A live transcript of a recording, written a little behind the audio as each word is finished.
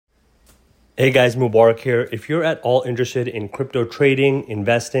Hey guys, Mubarak here. If you're at all interested in crypto trading,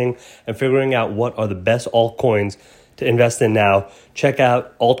 investing, and figuring out what are the best altcoins to invest in now, check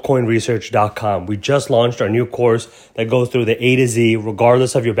out altcoinresearch.com. We just launched our new course that goes through the A to Z,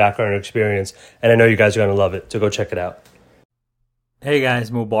 regardless of your background or experience. And I know you guys are going to love it, so go check it out. Hey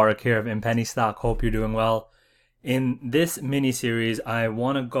guys, Mubarak here of Penny Stock. Hope you're doing well. In this mini series, I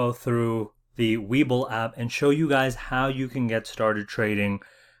want to go through the Webull app and show you guys how you can get started trading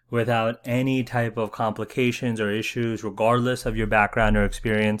without any type of complications or issues, regardless of your background or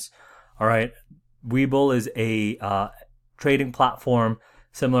experience. All right, Webull is a trading platform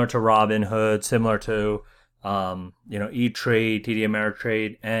similar to Robinhood, similar to E-Trade, TD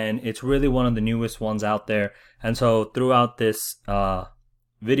Ameritrade, and it's really one of the newest ones out there. And so throughout this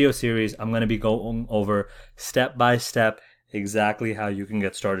video series, I'm going to be going over step by step exactly how you can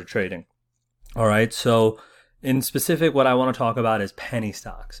get started trading. All right, so in specific, what I want to talk about is penny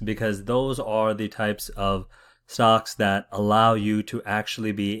stocks, because those are the types of stocks that allow you to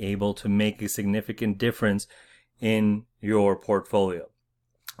actually be able to make a significant difference in your portfolio.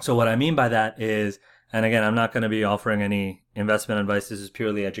 So what I mean by that is, and again, I'm not going to be offering any investment advice. This is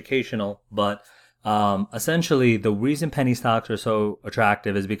purely educational, but essentially the reason penny stocks are so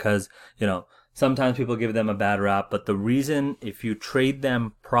attractive is because, sometimes people give them a bad rap, but the reason, if you trade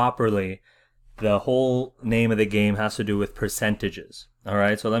them properly, the whole name of the game has to do with percentages. All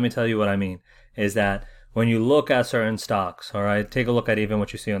right. So let me tell you what I mean is that when you look at certain stocks, all right, take a look at even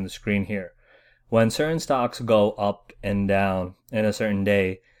what you see on the screen here. When certain stocks go up and down in a certain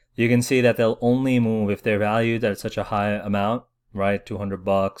day, you can see that they'll only move if they're valued at such a high amount, right? $200,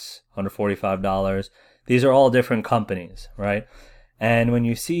 $145. These are all different companies, right? And when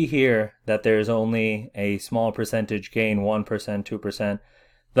you see here that there's only a small percentage gain, 1%, 2%,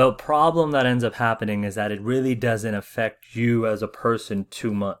 the problem that ends up happening is that it really doesn't affect you as a person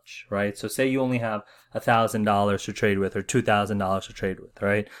too much, right? So say you only have $1,000 to trade with or $2,000 to trade with,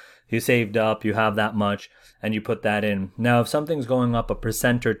 right? You saved up, you have that much, and you put that in. Now, if something's going up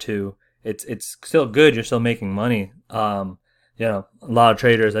 1% or 2%, it's still good. You're still making money. A lot of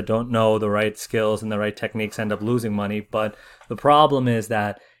traders that don't know the right skills and the right techniques end up losing money. But the problem is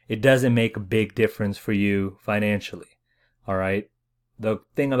that it doesn't make a big difference for you financially, all right? The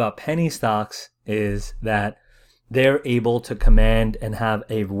thing about penny stocks is that they're able to command and have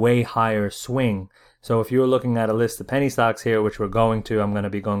a way higher swing. So if you're looking at a list of penny stocks here, which we're going to, I'm going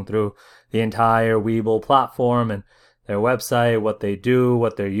to be going through the entire Webull platform and their website, what they do,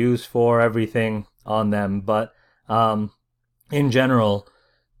 what they're used for, everything on them. But in general,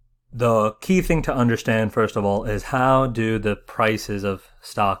 the key thing to understand, first of all, is how do the prices of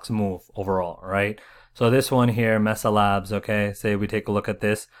stocks move overall, right? So this one here, Mesa Labs, okay, say we take a look at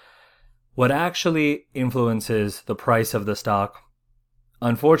this. What actually influences the price of the stock,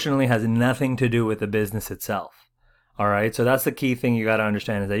 unfortunately, has nothing to do with the business itself. All right, so that's the key thing you got to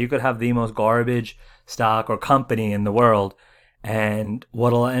understand, is that you could have the most garbage stock or company in the world, and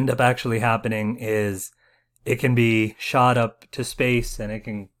what'll end up actually happening is it can be shot up to space and it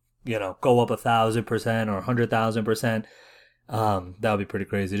can, go up 1,000% or 100,000%. That would be pretty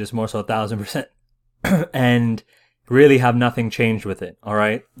crazy, just more so 1,000%. And really have nothing changed with it, all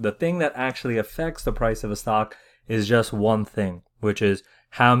right? The thing that actually affects the price of a stock is just one thing, which is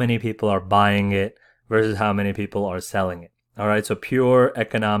how many people are buying it versus how many people are selling it, all right? So pure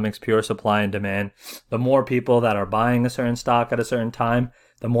economics, pure supply and demand. The more people that are buying a certain stock at a certain time,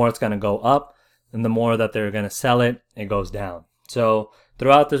 the more it's going to go up, and the more that they're going to sell it, it goes down. So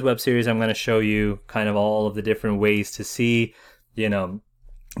throughout this web series, I'm going to show you kind of all of the different ways to see,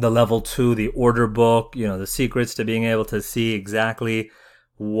 the level 2, the order book, the secrets to being able to see exactly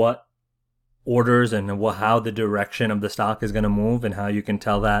what orders and how the direction of the stock is going to move and how you can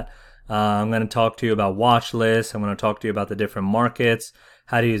tell that. I'm going to talk to you about watch lists. I'm going to talk to you about the different markets,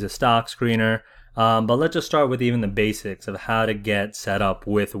 how to use a stock screener. But let's just start with even the basics of how to get set up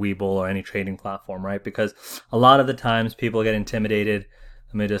with Webull or any trading platform, right? Because a lot of the times people get intimidated.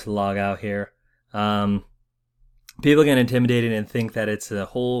 Let me just log out here. People get intimidated and think that it's a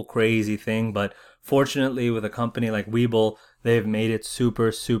whole crazy thing, but fortunately with a company like Webull, they've made it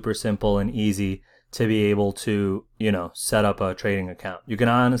super, super simple and easy to be able to, set up a trading account. You can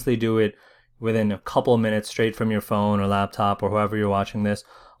honestly do it within a couple of minutes straight from your phone or laptop or whoever you're watching this.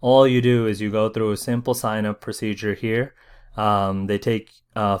 All you do is you go through a simple sign-up procedure here. They take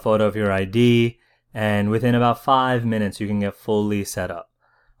a photo of your ID, and within about 5 minutes, you can get fully set up.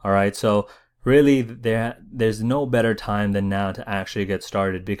 All right, so really, there's no better time than now to actually get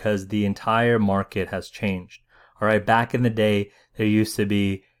started because the entire market has changed. All right, back in the day, there used to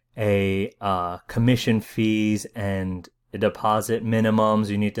be a commission fees and deposit minimums.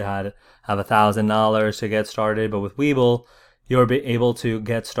 You need to have $1,000 to get started. But with Webull, you're able to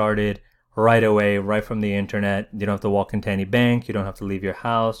get started right away, right from the internet. You don't have to walk into any bank. You don't have to leave your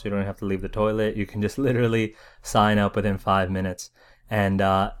house. You don't have to leave the toilet. You can just literally sign up within 5 minutes. And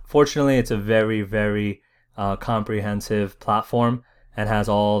fortunately, it's a very, very comprehensive platform and has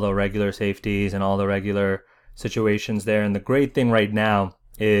all the regular safeties and all the regular situations there. And the great thing right now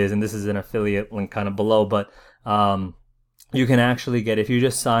is, and this is an affiliate link kind of below, but you can actually get, if you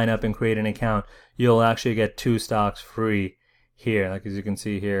just sign up and create an account, you'll actually get 2 stocks free here. Like as you can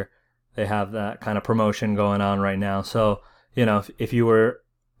see here, they have that kind of promotion going on right now. So, you know, if you were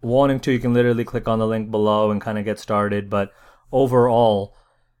wanting to, you can literally click on the link below and kind of get started. But overall,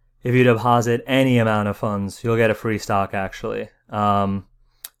 if you deposit any amount of funds, you'll get a free stock actually. And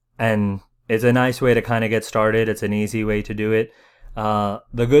it's a nice way to kind of get started. It's an easy way to do it. The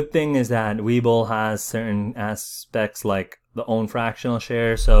good thing is that Webull has certain aspects like the own fractional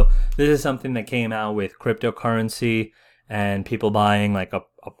share. So this is something that came out with cryptocurrency and people buying like a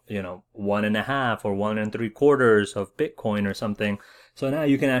 1.5 or 1 3/4 of Bitcoin or something. So now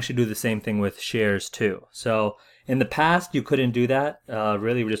you can actually do the same thing with shares too. So in the past, you couldn't do that,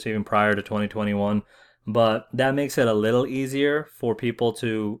 really just even prior to 2021. But that makes it a little easier for people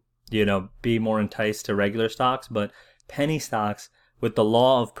to, be more enticed to regular stocks. But penny stocks, with the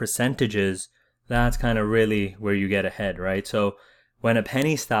law of percentages, that's kind of really where you get ahead, right? So when a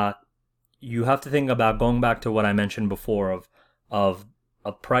penny stock, you have to think about going back to what I mentioned before of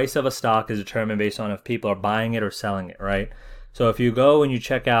a price of a stock is determined based on if people are buying it or selling it, right? So if you go and you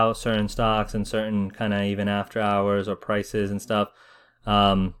check out certain stocks and certain kind of even after hours or prices and stuff,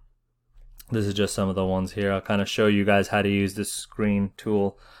 this is just some of the ones here. I'll kind of show you guys how to use this screen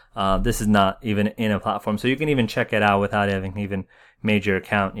tool. This is not even in a platform, so you can even check it out without having even made your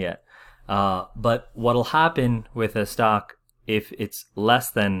account yet. But what'll happen with a stock if it's less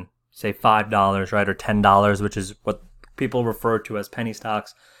than, say, $5, right, or $10, which is what people refer to as penny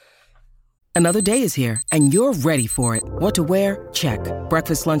stocks. Another day is here, and you're ready for it. What to wear? Check.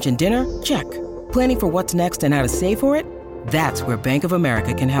 Breakfast, lunch, and dinner? Check. Planning for what's next and how to save for it? That's where Bank of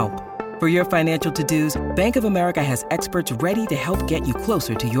America can help. For your financial to-dos, Bank of America has experts ready to help get you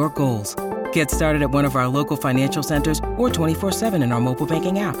closer to your goals. Get started at one of our local financial centers or 24/7 in our mobile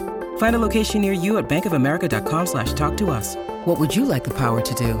banking app. Find a location near you at bankofamerica.com/talktous. What would you like the power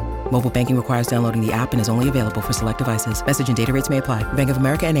to do? Mobile banking requires downloading the app and is only available for select devices. Message and data rates may apply. Bank of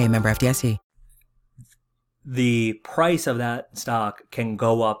America N.A., member FDIC. The price of that stock can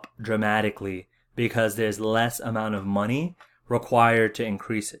go up dramatically because there's less amount of money required to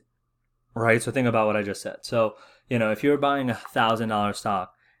increase it, right? So think about what I just said. So, if you're buying $1,000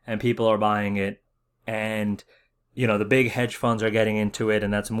 stock and people are buying it and, the big hedge funds are getting into it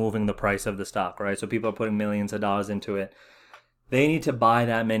and that's moving the price of the stock, right? So people are putting millions of dollars into it. They need to buy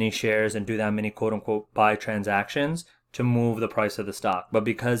that many shares and do that many quote unquote buy transactions to move the price of the stock. But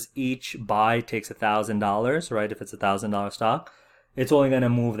because each buy takes $1,000, right? If it's $1,000 stock, it's only going to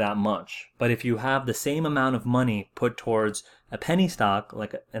move that much. But if you have the same amount of money put towards a penny stock,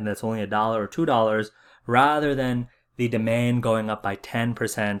 and that's only $1 or $2, rather than the demand going up by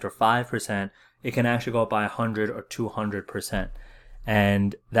 10% or 5%, it can actually go up by 100 or 200%.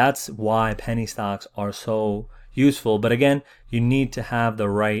 And that's why penny stocks are so useful. But again, you need to have the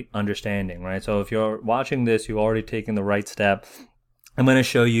right understanding, right? So if you're watching this, you've already taken the right step. I'm going to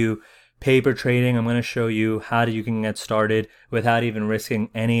show you paper trading. I'm going to show you how you can get started without even risking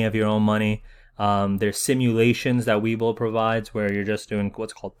any of your own money. There's simulations that Webull provides where you're just doing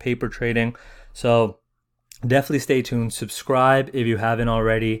what's called paper trading. So definitely stay tuned. Subscribe if you haven't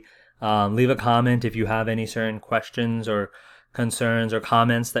already. Leave a comment if you have any certain questions or concerns or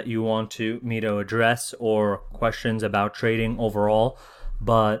comments that you want me to address, or questions about trading overall.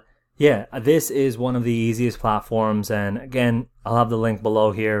 But yeah, this is one of the easiest platforms. And again, I'll have the link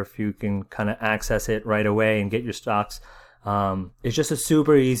below here if you can kind of access it right away and get your stocks. It's just a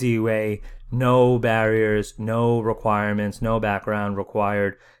super easy way, no barriers, no requirements, no background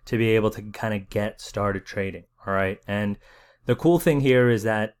required to be able to kind of get started trading. All right. And the cool thing here is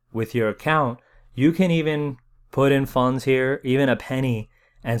that with your account, you can even put in funds here, even a penny,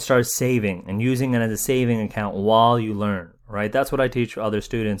 and start saving and using it as a saving account while you learn, right? That's what I teach other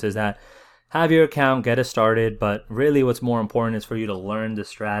students, is that have your account, get it started, but really what's more important is for you to learn the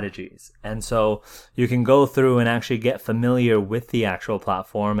strategies. And so you can go through and actually get familiar with the actual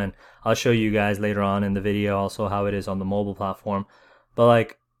platform. And I'll show you guys later on in the video also how it is on the mobile platform.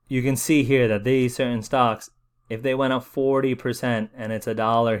 But you can see here that these certain stocks, if they went up 40% and it's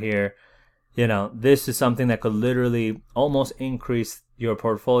 $1 here, this is something that could literally almost increase your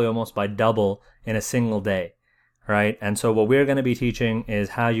portfolio almost by double in a single day, right? And so what we're going to be teaching is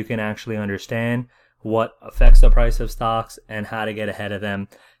how you can actually understand what affects the price of stocks and how to get ahead of them,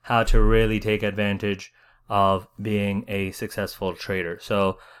 how to really take advantage of being a successful trader.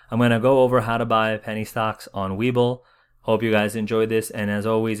 So I'm going to go over how to buy penny stocks on Webull. Hope you guys enjoyed this. And as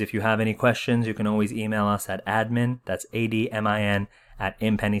always, if you have any questions, you can always email us at admin, that's ADMIN,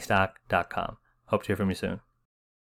 @inpennystock.com. Hope to hear from you soon.